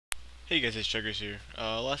Hey guys, it's Chuggers here.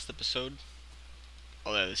 Last episode.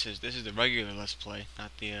 Oh yeah, this is the regular Let's Play,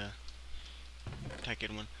 not the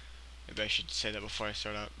Tekken one. Maybe I should say that before I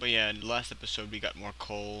start out. But yeah, last episode we got more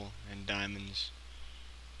coal and diamonds.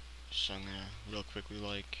 So I'm gonna real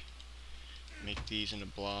quickly make these into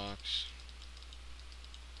blocks.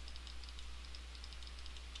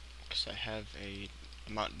 Cause I have a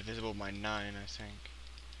amount divisible by 9, I think.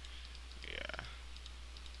 Yeah.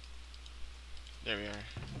 There we are.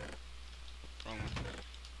 Wrong one.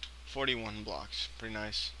 41 blocks. Pretty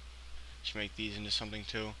nice. Should make these into something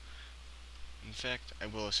too. In fact, I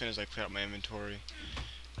will as soon as I clear out my inventory.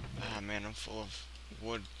 Ah man, I'm full of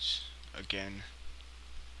woods again.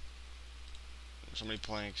 So many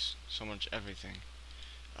planks, so much everything.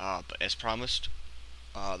 But as promised,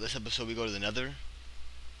 this episode we go to the Nether,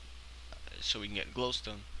 so we can get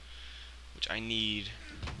glowstone, which I need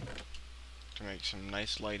to make some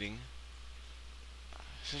nice lighting.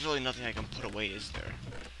 There's really nothing I can put away, is there?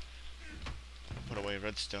 Put away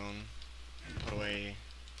redstone, put away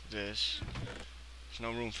this. There's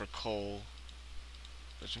no room for coal.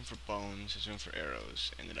 There's room for bones, there's room for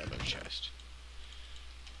arrows, and another chest.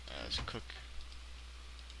 Let's cook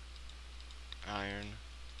iron.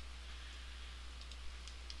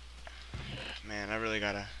 Man, I really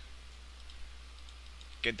gotta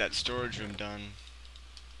get that storage room done.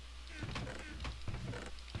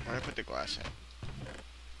 Where'd I put the glass at?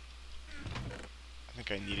 I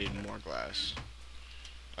think I needed more glass.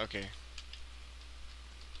 Okay.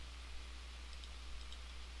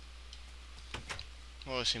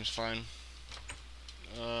 Well, it seems fine.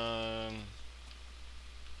 My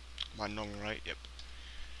normal, right? Yep.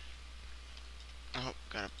 Oh,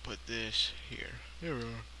 gotta put this here. Here we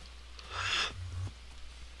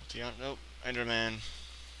are. Nope. Enderman.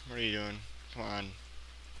 What are you doing? Come on.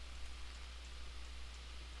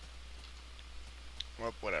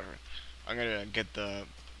 Well, whatever. I'm gonna get the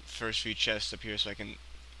first few chests up here so I can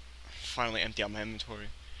finally empty out my inventory.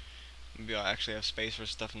 Maybe I'll actually have space for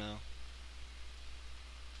stuff now.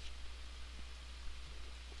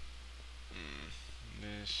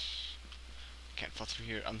 This can't fall through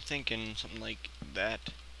here. I'm thinking something like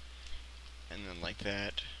that, and then like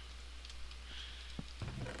that,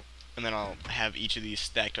 and then I'll have each of these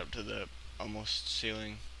stacked up to the almost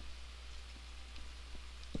ceiling.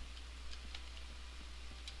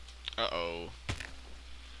 Uh-oh.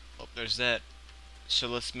 Oh, there's that. So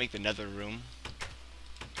let's make the nether room,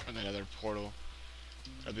 or the nether portal.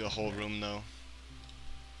 That'll be a whole room though.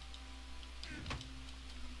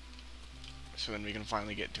 So then we can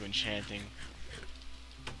finally get to enchanting.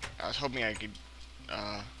 I was hoping I could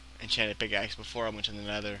enchant a pickaxe before I went to the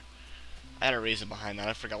nether. I had a reason behind that.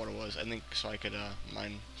 I forgot what it was. I think so I could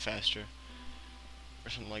mine faster or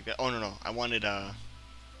something like that. Oh no, I wanted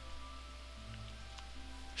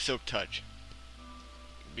silk touch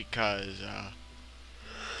because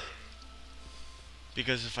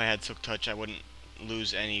if I had silk touch I wouldn't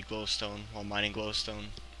lose any glowstone while mining glowstone.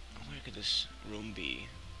 Where could this room be?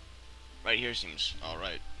 Right here seems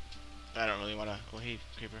alright. I don't really want to. Oh hey,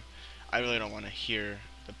 creeper. I really don't want to hear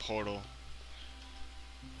the portal.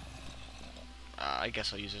 I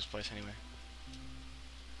guess I'll use this place anyway.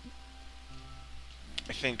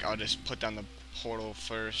 I think I'll just put down the portal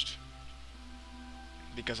first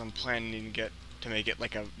because I'm planning to make it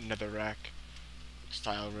like a netherrack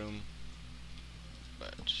style room.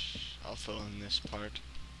 But I'll fill in this part.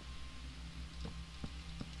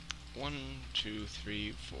 1, 2,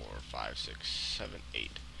 3, 4, 5, 6, 7,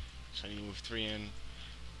 8. So I need to move 3 in.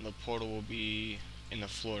 And the portal will be in the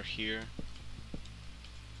floor here.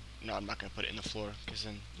 No, I'm not going to put it in the floor because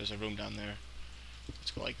then there's a room down there.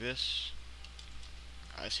 Let's go like this.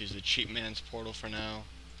 Let's use the cheap man's portal for now.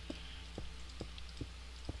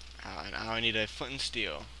 And now I need a flint and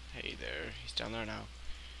steel. Hey there, he's down there now.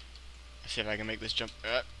 Let's see if I can make this jump.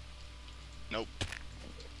 Nope.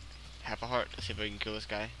 Half a heart. Let's see if I can kill this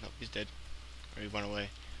guy. Nope, he's dead. Or he went away.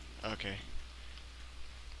 Okay.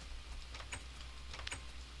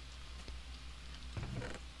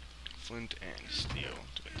 Flint and steel.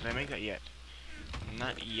 Did I make that yet?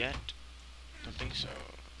 Not yet. Don't think so.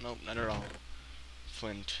 Nope, not at all.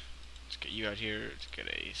 Flint. Let's get you out here to get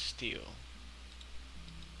a steel.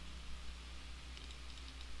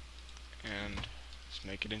 And let's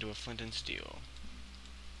make it into a flint and steel.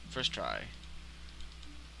 First try.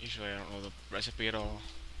 Usually I don't know the recipe at all.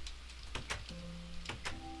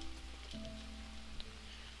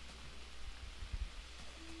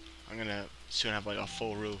 I'm gonna soon have like a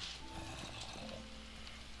full roof.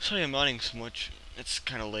 Sorry I'm mining so much. It's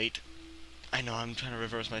kinda late. I know I'm trying to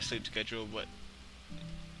reverse my sleep schedule, but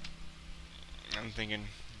I'm thinking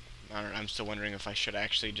I don't know, I'm still wondering if I should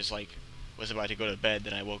actually just like was about to go to bed,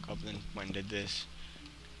 then I woke up and then went and did this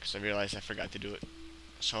because I realized I forgot to do it.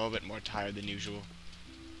 So I'm a bit more tired than usual.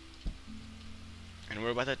 And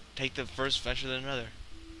we're about to take the first venture to another.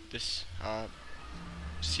 This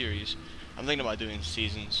series. I'm thinking about doing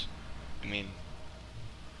seasons. I mean,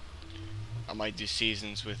 I might do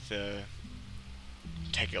seasons with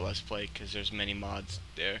Take It Let's Play because there's many mods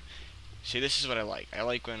there. See, this is what I like. I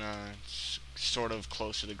like when it's sort of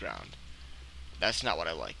close to the ground. That's not what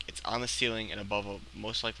I like. It's on the ceiling and above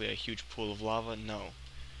most likely a huge pool of lava. No.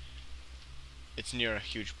 It's near a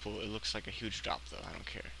huge pool. It looks like a huge drop though. I don't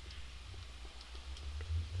care.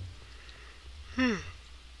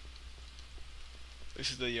 This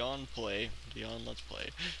is the yawn play. The yawn let's play.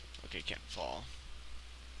 Okay, can't fall.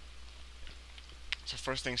 So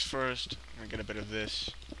first things first, I'm gonna get a bit of this.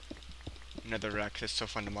 Nether Rex, it's so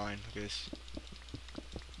fun to mine. Look at this.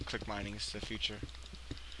 Click mining is the future.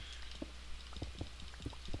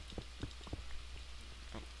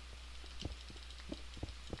 Oh.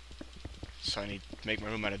 So I need to make my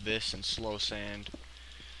room out of this and slow sand.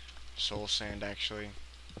 Soul sand actually.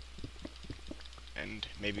 And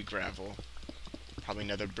maybe gravel. Probably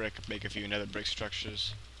nether brick, make a few nether brick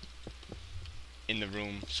structures in the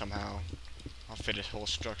room somehow. I'll fit a whole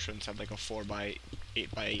structure inside like a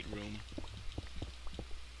 4x8x8 room.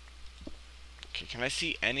 Okay, can I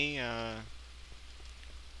see any,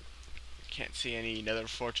 can't see any nether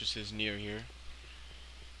fortresses near here.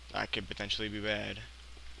 That could potentially be bad.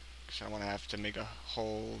 Because I want to have to make a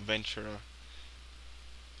whole venture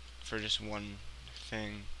for just one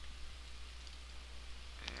thing.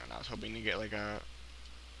 And I was hoping to get like a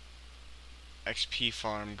XP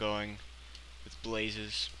farm going with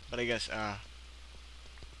blazes. But I guess,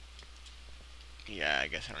 yeah, I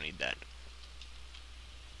guess I don't need that.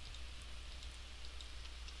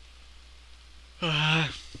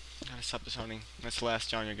 Gotta stop this honing. That's the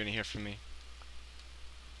last yawn you're gonna hear from me.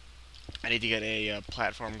 I need to get a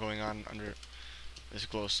platform going on under this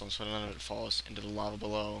glowstone so none of it falls into the lava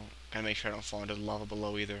below. Gotta make sure I don't fall into the lava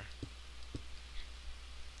below either.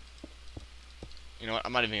 You know what?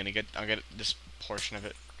 I'm not even gonna get. I'll get this portion of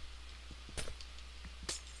it.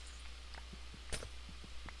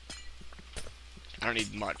 I don't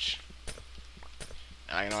need much.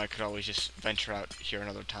 I know I could always just venture out here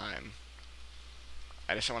another time.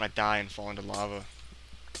 I just don't want to die and fall into lava.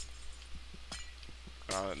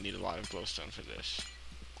 I'll need a lot of glowstone for this.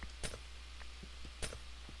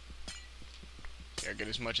 Yeah, get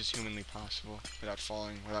as much as humanly possible without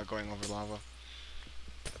falling, without going over lava.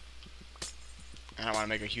 I don't want to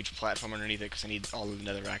make a huge platform underneath it because I need all the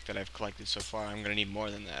netherrack that I've collected so far. I'm going to need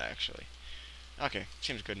more than that, actually. Okay,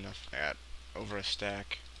 seems good enough. I got over a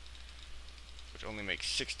stack, which only makes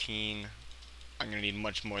 16. I'm going to need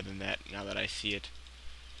much more than that now that I see it.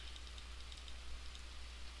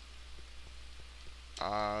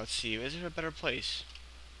 Let's see, is there a better place?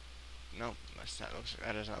 Nope,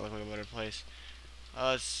 that does not look like a better place.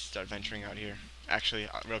 Let's start venturing out here. Actually,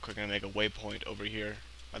 real quick, I'm going to make a waypoint over here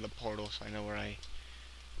by the portal so I know where I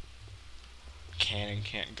can and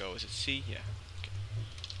can't go. Is it C? Yeah. Okay.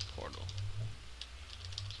 Portal.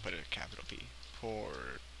 Put a capital P. Portal.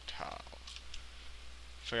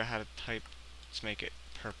 Figure out how to type. Let's make it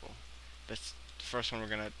purple. That's the first one we're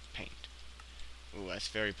going to paint. Ooh, that's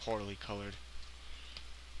very poorly colored.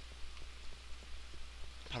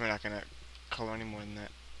 Probably not gonna color any more than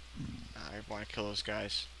that. I want to kill those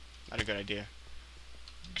guys. Not a good idea.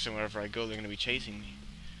 Because wherever I go, they're gonna be chasing me.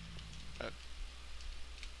 Okay,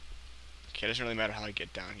 it doesn't really matter how I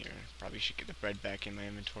get down here. Probably should get the bread back in my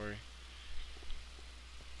inventory.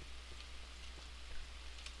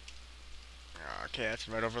 Okay, that's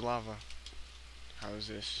right over lava. How is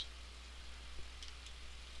this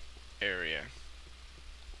area?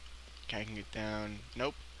 Okay, I can get down.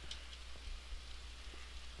 Nope.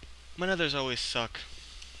 My nethers always suck.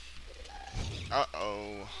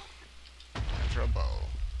 Uh-oh. Time for a bow.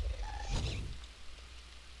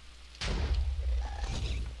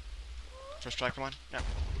 First try, come on. No,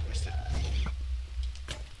 missed it.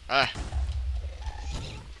 Ah.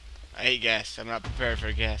 I hate gas. I'm not prepared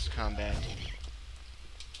for gas combat.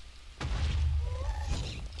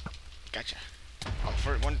 Gotcha. Oh,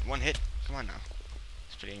 for one hit. Come on now.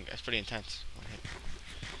 That's pretty intense. One hit.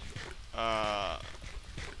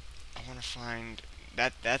 I want to find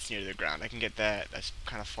that. That's near the ground. I can get that. That's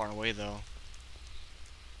kind of far away though.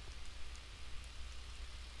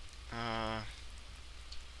 I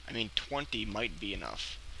mean 20 might be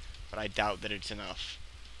enough, but I doubt that it's enough.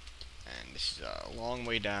 And this is a long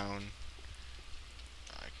way down.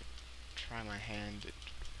 I could try my hand at,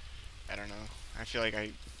 I don't know. I feel like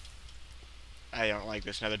I don't like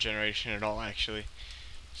this Nether generation at all, actually.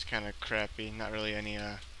 It's kind of crappy. Not really any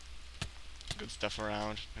good stuff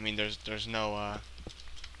around. I mean, there's no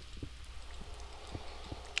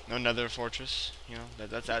Nether fortress. You know,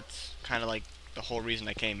 that's kind of like the whole reason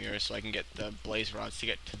I came here, is so I can get the blaze rods to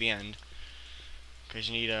get to the end. Because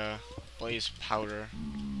you need blaze powder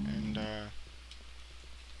and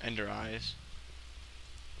ender eyes.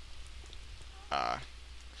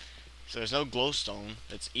 So there's no glowstone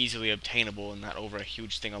that's easily obtainable and not over a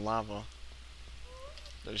huge thing of lava.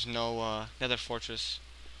 There's no nether fortress.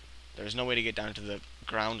 There's no way to get down to the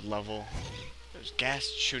ground level. There's gas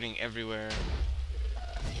shooting everywhere.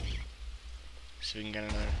 So we can get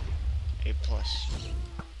another A+.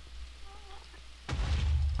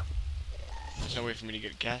 There's no way for me to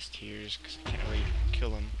get gas tiers because I can't really kill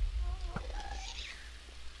them.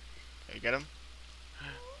 Did I get him?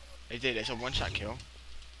 I did. It's a one-shot kill.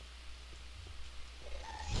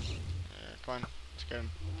 Come on, let's get him.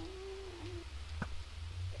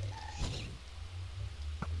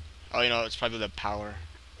 Oh, you know, it's probably the power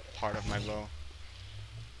part of my bow.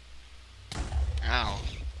 Ow.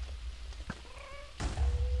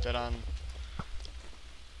 Dead on.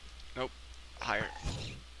 Nope. Higher.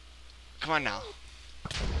 Come on now.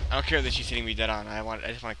 I don't care that she's hitting me dead on. I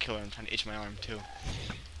just want to kill her. I'm trying to itch my arm too.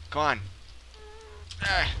 Come on.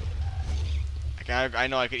 Ah. I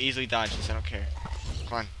know I could easily dodge this. I don't care.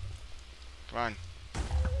 Come on. Come on.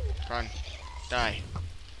 Come on. Die.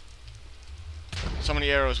 So many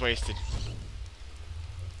arrows wasted.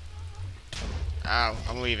 Ow.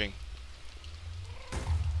 I'm leaving.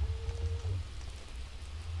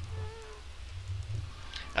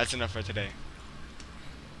 That's enough for today.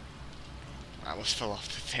 I almost fell off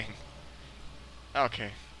the thing.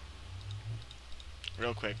 Okay.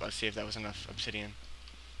 Real quick, let's see if that was enough obsidian.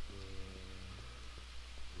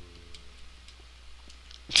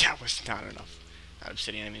 That was not enough. Not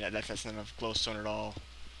obsidian, I mean, that's not enough glowstone at all.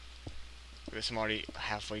 I'm already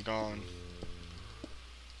halfway gone.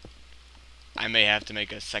 I may have to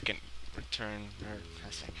make a second return, or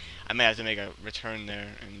I may have to make a return there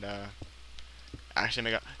and actually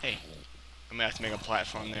make a, hey, I may have to make a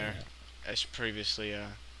platform there as previously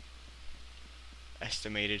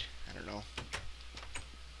estimated. I don't know.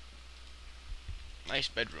 Nice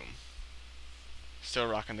bedroom. Still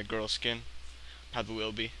rocking the girl skin. Probably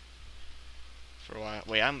will be for a while.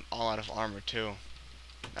 Wait, I'm all out of armor too.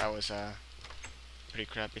 That was a pretty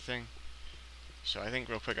crappy thing. So I think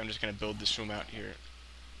real quick I'm just gonna build this room out here.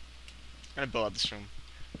 I'm gonna build out this room.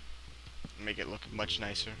 Make it look much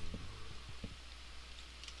nicer.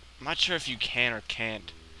 I'm not sure if you can or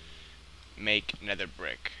can't make nether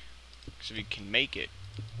brick. Because if you can make it,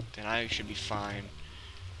 then I should be fine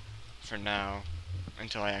for now.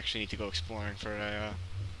 Until I actually need to go exploring for a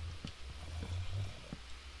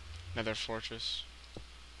nether fortress.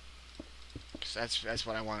 Because that's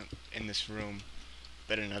what I want in this room.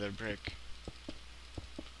 Bit of nether brick.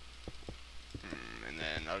 And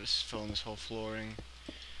then I'll just fill in this whole flooring.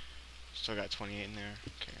 Still got 28 in there.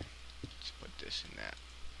 Okay. Let's put this in that.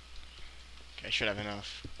 Okay, I should have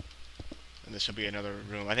enough. And this will be another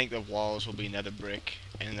room. I think the walls will be nether brick.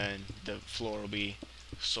 And then the floor will be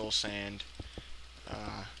soul sand.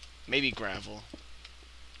 Maybe gravel.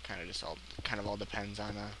 Kind of all depends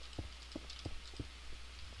on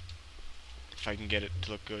if I can get it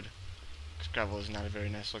to look good. Because gravel is not a very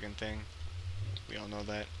nice looking thing. We all know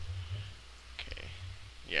that. Okay.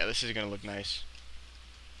 Yeah, this is gonna look nice.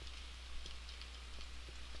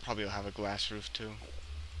 Probably will have a glass roof too.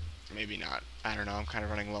 Maybe not. I don't know. I'm kind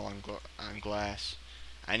of running low on glass.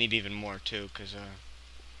 I need even more too, because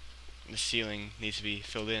the ceiling needs to be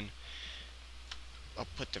filled in. I'll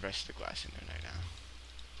put the rest of the glass in there right now.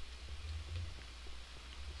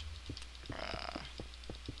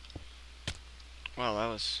 Well, that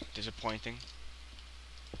was disappointing.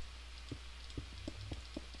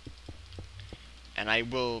 And I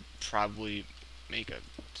will probably make a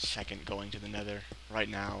second going to the nether right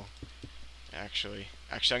now. Actually,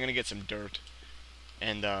 I'm gonna get some dirt.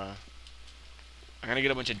 And I'm gonna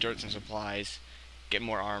get a bunch of dirt and supplies. Get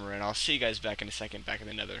more armor, and I'll see you guys back in a second, back in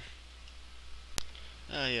the nether.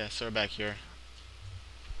 Yeah, so we're back here.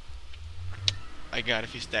 I got a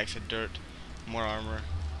few stacks of dirt, more armor.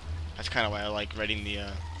 That's kind of why I like raiding the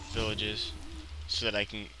villages, so that I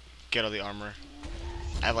can get all the armor.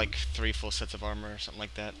 I have like 3 full sets of armor or something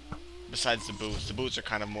like that. Besides the boots. The boots are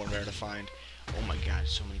kind of more rare to find. Oh my god,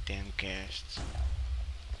 so many damn ghasts.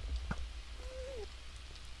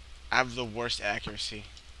 I have the worst accuracy.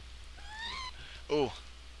 Ooh.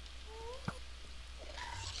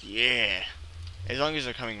 Yeah. As long as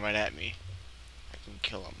they're coming right at me, I can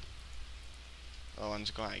kill them. Oh, one's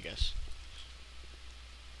gone, I guess.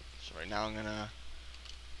 So right now I'm gonna...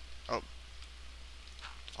 Oh,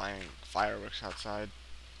 flying fireworks outside.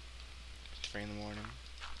 It's 3 in the morning.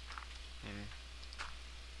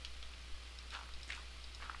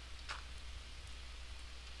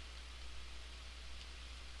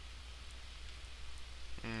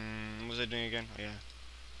 What was I doing again? Oh yeah,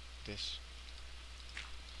 this.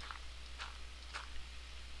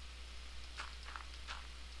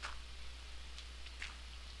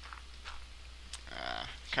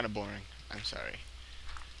 Kind of boring. I'm sorry.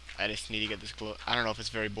 I just need to get this glow. I don't know if it's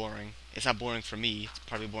very boring. It's not boring for me. It's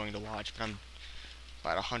probably boring to watch, but I'm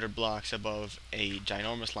about 100 blocks above a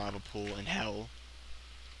ginormous lava pool in hell.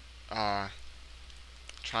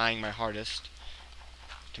 Trying my hardest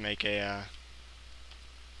to make a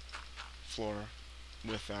floor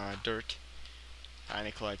with dirt. Trying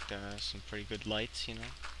to collect some pretty good lights, you know.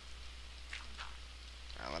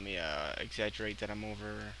 Let me exaggerate that I'm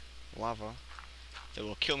over lava. That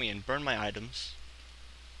will kill me and burn my items.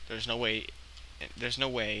 There's no way. There's no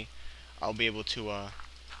way I'll be able to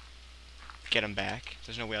get them back.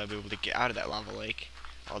 There's no way I'll be able to get out of that lava lake.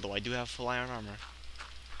 Although I do have full iron armor.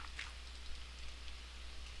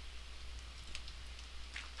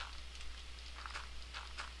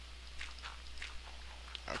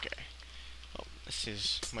 Okay. Well, this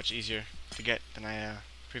is much easier to get than I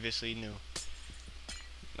previously knew.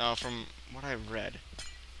 Now, from what I read,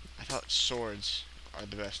 I thought swords are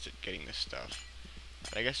the best at getting this stuff.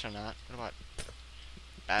 But I guess they're not. What about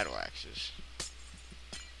battle axes?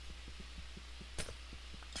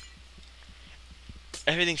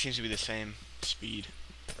 Everything seems to be the same speed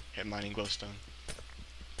at mining glowstone.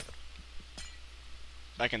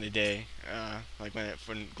 Back in the day, like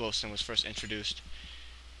when glowstone was first introduced,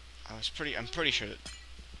 I'm pretty sure that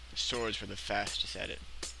swords were the fastest at it.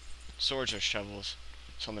 Swords or shovels,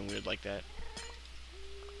 something weird like that.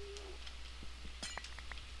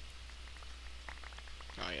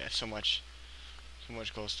 Oh yeah, so much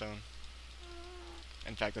glowstone.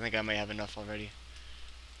 In fact, I think I may have enough already.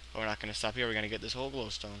 But we're not gonna stop here. We're gonna get this whole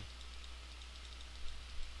glowstone.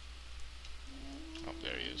 Oh,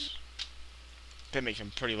 there he is. That makes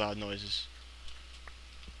some pretty loud noises.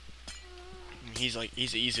 He's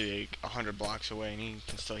easily like 100 blocks away, and he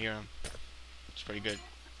can still hear him. It's pretty good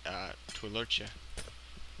to alert you.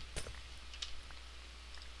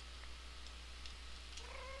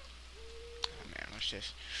 Oh man, watch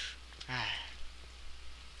this.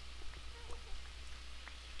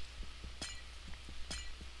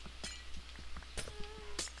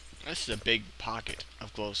 This is a big pocket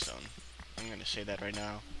of glowstone. I'm gonna say that right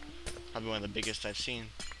now. Probably one of the biggest I've seen.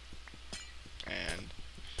 And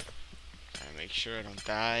gotta make sure I don't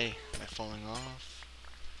die by falling off.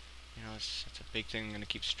 You know, it's a big thing. I'm gonna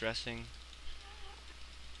keep stressing.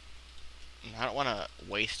 And I don't want to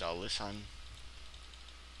waste all this on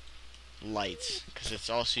lights, because it's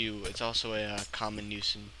also a common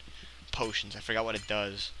use in potions. I forgot what it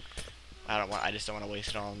does. I just don't want to waste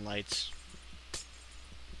it all on lights,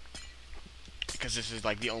 because this is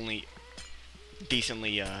like the only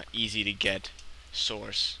decently easy to get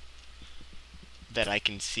source that I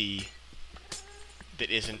can see that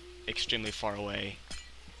isn't extremely far away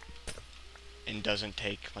and doesn't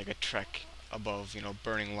take like a trek above, you know,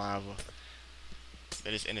 burning lava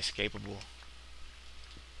that is inescapable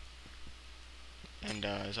and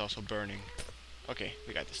is also burning. Okay,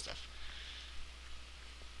 we got this stuff.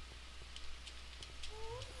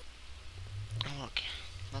 Oh, look,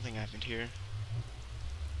 nothing happened here.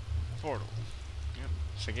 Portal. Yep,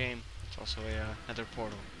 it's a game. It's also a nether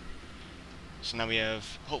portal. So now we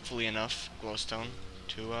have hopefully enough glowstone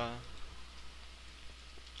to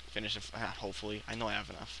finish it. Hopefully, I know I have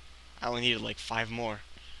enough. I only needed like 5 more.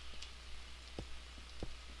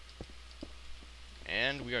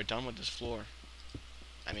 And we are done with this floor.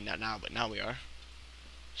 I mean, not now, but now we are.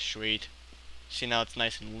 Sweet. See, now it's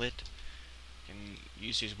nice and lit. Can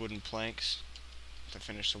use these wooden planks to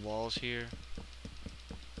finish the walls here.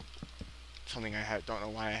 Something don't know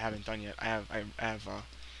why I haven't done yet. I have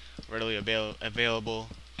readily available.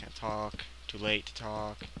 Can't talk. Too late to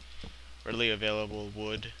talk. Readily available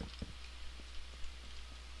wood.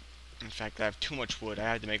 In fact, I have too much wood. I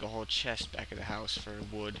had to make a whole chest back at the house for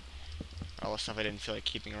wood. All the stuff I didn't feel like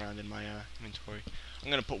keeping around in my inventory. I'm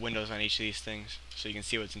gonna put windows on each of these things so you can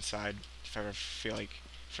see what's inside if I ever feel like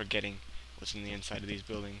forgetting what's in the inside of these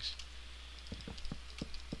buildings.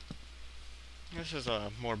 This is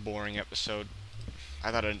a more boring episode. I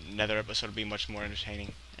thought another episode would be much more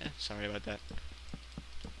entertaining. Sorry about that.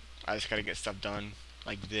 I just gotta get stuff done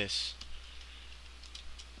like this.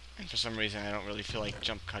 And for some reason I don't really feel like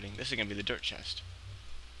jump cutting. This is gonna be the dirt chest.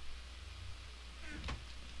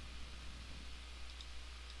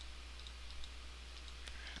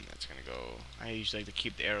 gonna go. I usually like to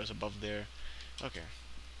keep the arrows above there. Okay.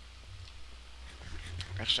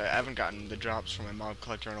 Actually, I haven't gotten the drops from my mob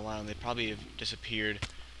collector in a while, and they probably have disappeared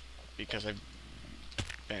because I've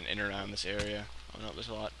been in and around this area. Oh no, there's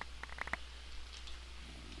a lot.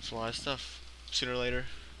 There's a lot of stuff. Sooner or later,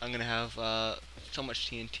 I'm gonna have so much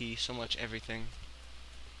TNT, so much everything.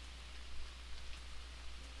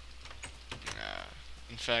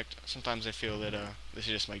 In fact, sometimes I feel that this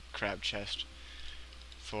is just my crab chest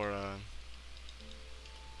for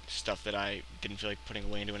stuff that I didn't feel like putting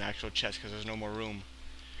away into an actual chest because there's no more room.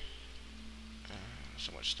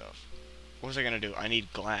 So much stuff. What was I gonna do? I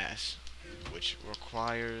need glass, which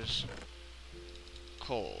requires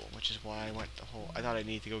coal, which is why I went the whole... I thought I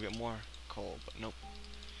needed to go get more coal, but nope.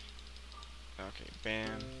 Okay,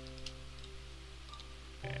 bam.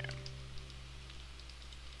 Bam.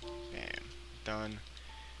 Bam. Done.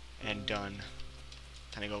 And done.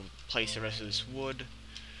 Time to go place the rest of this wood.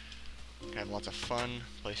 Gonna have lots of fun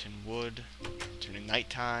placing wood. Turning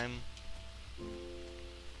nighttime.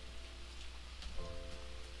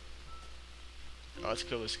 Oh, let's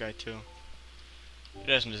kill this guy too. He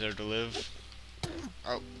doesn't deserve to live.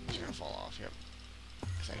 Oh, he's gonna fall off, yep.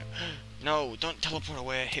 No, don't teleport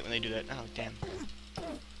away. I hate when they do that. Oh, damn.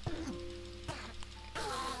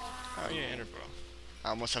 Oh, yeah, ender pearl. I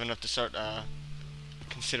almost have enough to start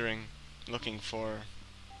considering looking for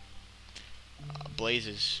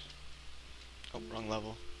blazes. Oh, wrong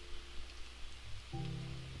level.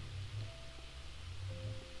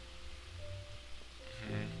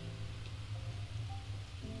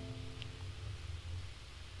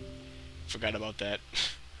 Forgot about that.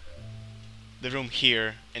 The room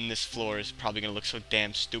here in this floor is probably gonna look so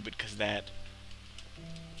damn stupid because that.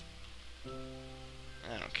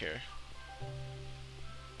 I don't care.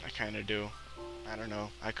 I kinda do. I don't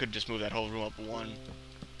know. I could just move that whole room up one.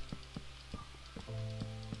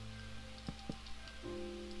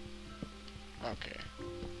 Okay.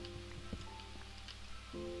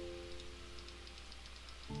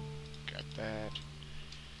 Got that.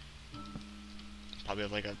 Probably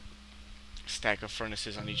have like a stack of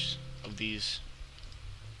furnaces on each of these.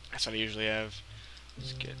 That's what I usually have.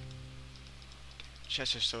 Let's get...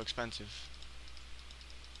 Chests are so expensive.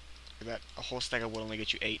 Look at that. A whole stack of wood only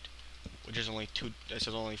get you 8. Which is only 2... This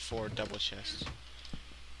is only 4 double chests.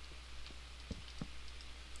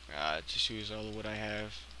 Just use all the wood I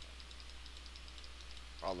have.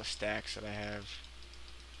 All the stacks that I have.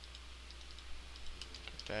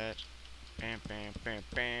 Get that. Bam, bam, bam,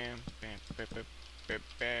 bam, bam, bam, bam, bam,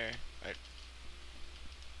 bam.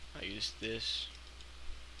 I use this.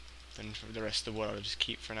 Then for the rest of the wood, I'll just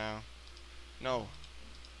keep for now. No,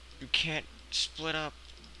 you can't split up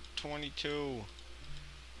 22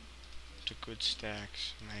 to good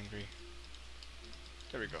stacks. I'm angry.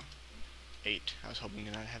 There we go. 8. I was hoping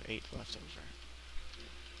to not have 8 left over.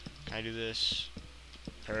 Can I do this?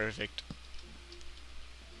 Perfect.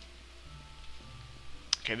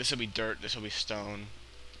 Okay, this will be dirt, this will be stone,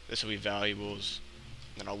 this will be valuables.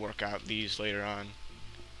 Then I'll work out these later on.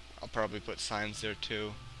 I'll probably put signs there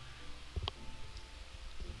too.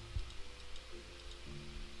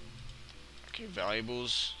 Okay,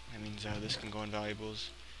 valuables. That means this can go in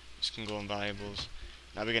valuables. This can go in valuables.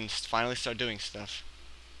 Now we can finally start doing stuff.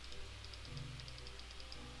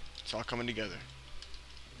 It's all coming together.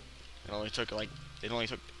 It only took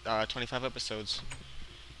 25 episodes.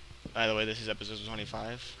 By the way, this is episode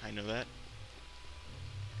 25. I know that.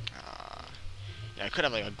 Yeah, I could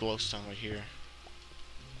have like a glowstone right here.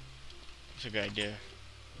 It's a good idea,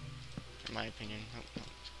 in my opinion. Oh, no,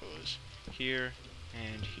 it goes here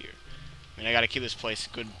and here. I mean, I gotta keep this place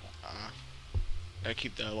good. Gotta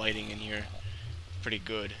keep the lighting in here pretty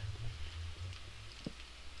good.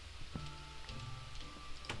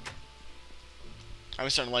 I'm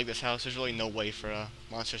starting to like this house. There's really no way for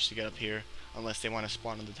monsters to get up here unless they want to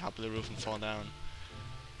spawn on the top of the roof and fall down.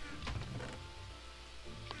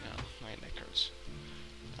 No, my neck hurts.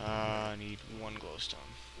 I need 1 glowstone.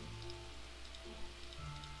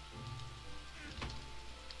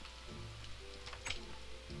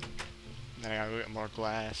 Then I gotta get more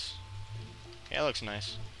glass. Yeah, it looks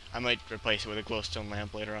nice. I might replace it with a glowstone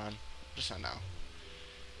lamp later on. Just not now.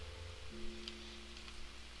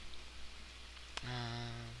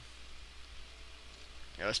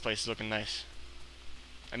 Yeah, this place is looking nice.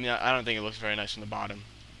 I mean, I don't think it looks very nice from the bottom.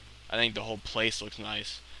 I think the whole place looks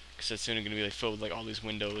nice, because it's soon going to be like filled with like all these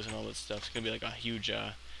windows and all that stuff. It's going to be like a huge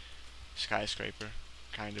skyscraper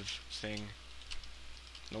kind of thing.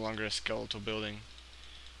 No longer a skeletal building,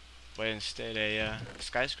 but instead a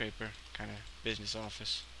skyscraper kind of business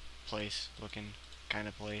office place looking kind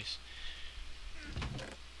of place.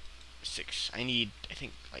 6. I need, I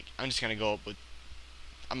think, like, I'm just gonna go up with,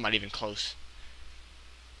 I'm not even close.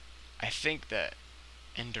 I think that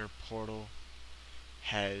Ender Portal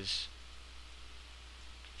has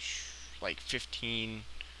like 15,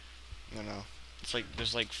 I don't know. It's like,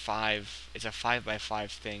 there's like 5, it's a 5 by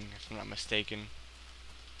 5 thing, if I'm not mistaken.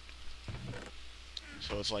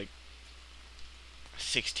 So it's like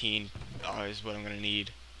 16 is what I'm gonna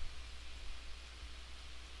need.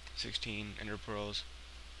 16 Ender Pearls.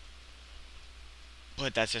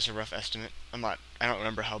 But that's just a rough estimate. I don't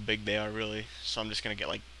remember how big they are really, so I'm just gonna get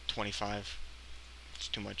like 25. It's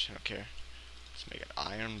too much, I don't care. Let's make it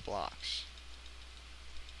iron blocks.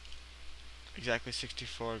 Exactly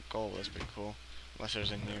 64 gold, that's pretty cool. Unless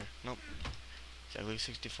there's in here. Nope. Exactly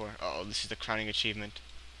 64. Oh, this is the crowning achievement.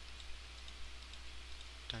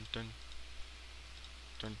 Dun dun.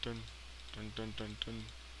 Dun dun. Dun dun dun dun.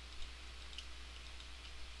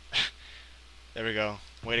 There we go.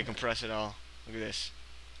 Way to compress it all. Look at this.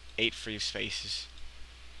 8 free spaces.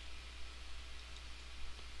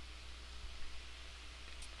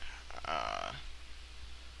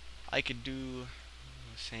 I could do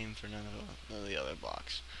the same for none of the other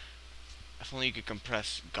blocks. If only you could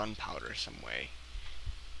compress gunpowder some way.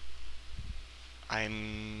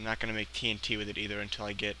 I'm not gonna make TNT with it either until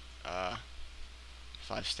I get 5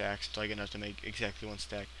 stacks. Until I get enough to make exactly 1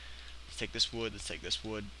 stack. Let's take this wood. Let's take this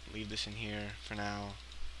wood. Leave this in here for now.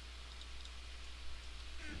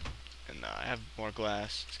 And I have more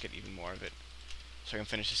glass. Let's get even more of it, so I can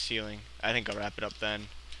finish the ceiling. I think I'll wrap it up then.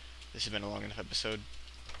 This has been a long enough episode.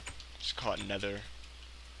 Just call it Nether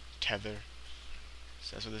Tether.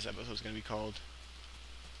 So that's what this episode is going to be called.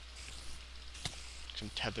 I'm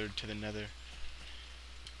tethered to the Nether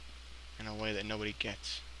in a way that nobody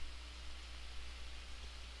gets.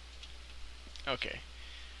 Okay.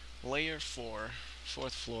 Layer 4.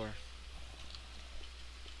 4th floor.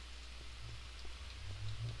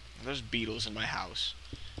 There's beetles in my house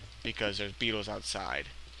because there's beetles outside.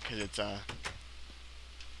 Because it's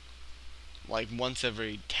like once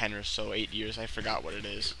every 10 or so, 8 years, I forgot what it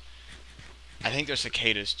is. I think there's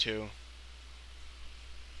cicadas too.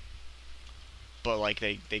 But like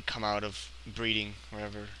they come out of breeding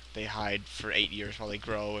wherever they hide for 8 years while they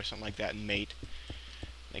grow or something like that and mate.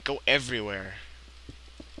 They go everywhere.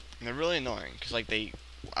 And they're really annoying because like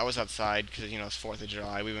I was outside because, you know, it's 4th of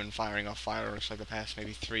July. We've been firing off fireworks like the past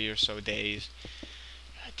maybe 3 or so days.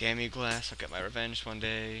 Damn you, glass! I'll get my revenge one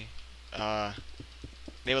day.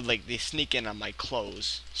 They sneak in on my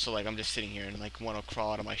clothes. So like I'm just sitting here and like one will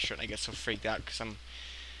crawl out of my shirt and I get so freaked out because I'm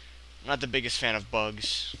not the biggest fan of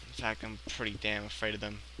bugs. In fact, I'm pretty damn afraid of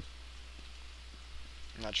them.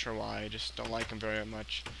 I'm not sure why. I just don't like them very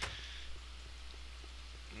much.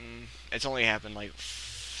 It's only happened like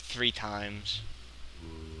 3 times.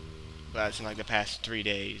 But that's in like the past 3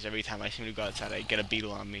 days. Every time I seem to go outside, I get a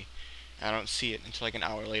beetle on me. And I don't see it until like an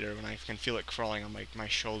hour later when I can feel it crawling on my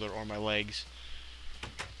shoulder or my legs.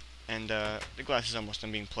 And the glass is almost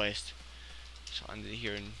done being placed. So I'll end it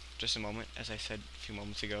here in just a moment, as I said a few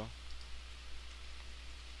moments ago.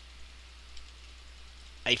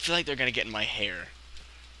 I feel like they're gonna get in my hair.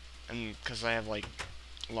 And because I have like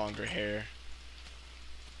longer hair.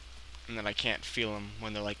 And then I can't feel them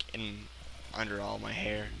when they're like in under all my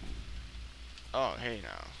hair. Oh, hey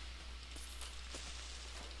now.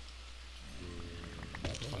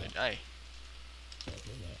 Oh, they die.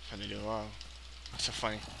 Funny do. Wow. That's so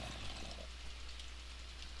funny.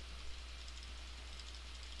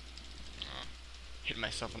 Hit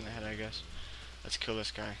myself in the head, I guess. Let's kill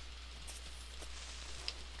this guy.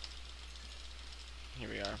 Here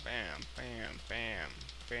we are. Bam, bam, bam,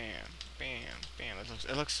 bam, bam, bam.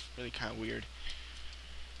 It looks really kind of weird.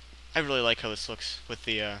 I really like how this looks with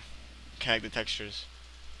the connected textures.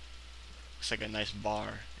 Looks like a nice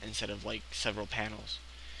bar instead of like several panels.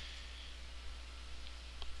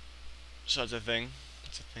 So that's a thing.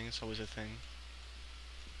 It's a thing. It's always a thing.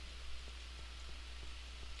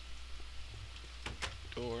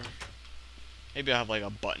 Door. Maybe I'll have like a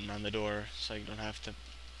button on the door so you don't have to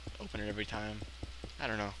open it every time. I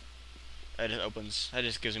don't know. That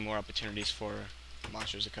just gives me more opportunities for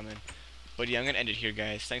monsters to come in. But yeah, I'm gonna end it here,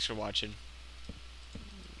 guys. Thanks for watching.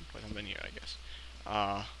 Put them in here, I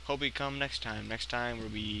guess. Hope you come next time. Next time we'll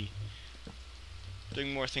be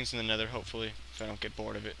doing more things in the Nether, hopefully, if I don't get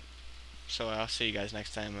bored of it. So I'll see you guys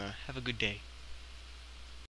next time. Have a good day.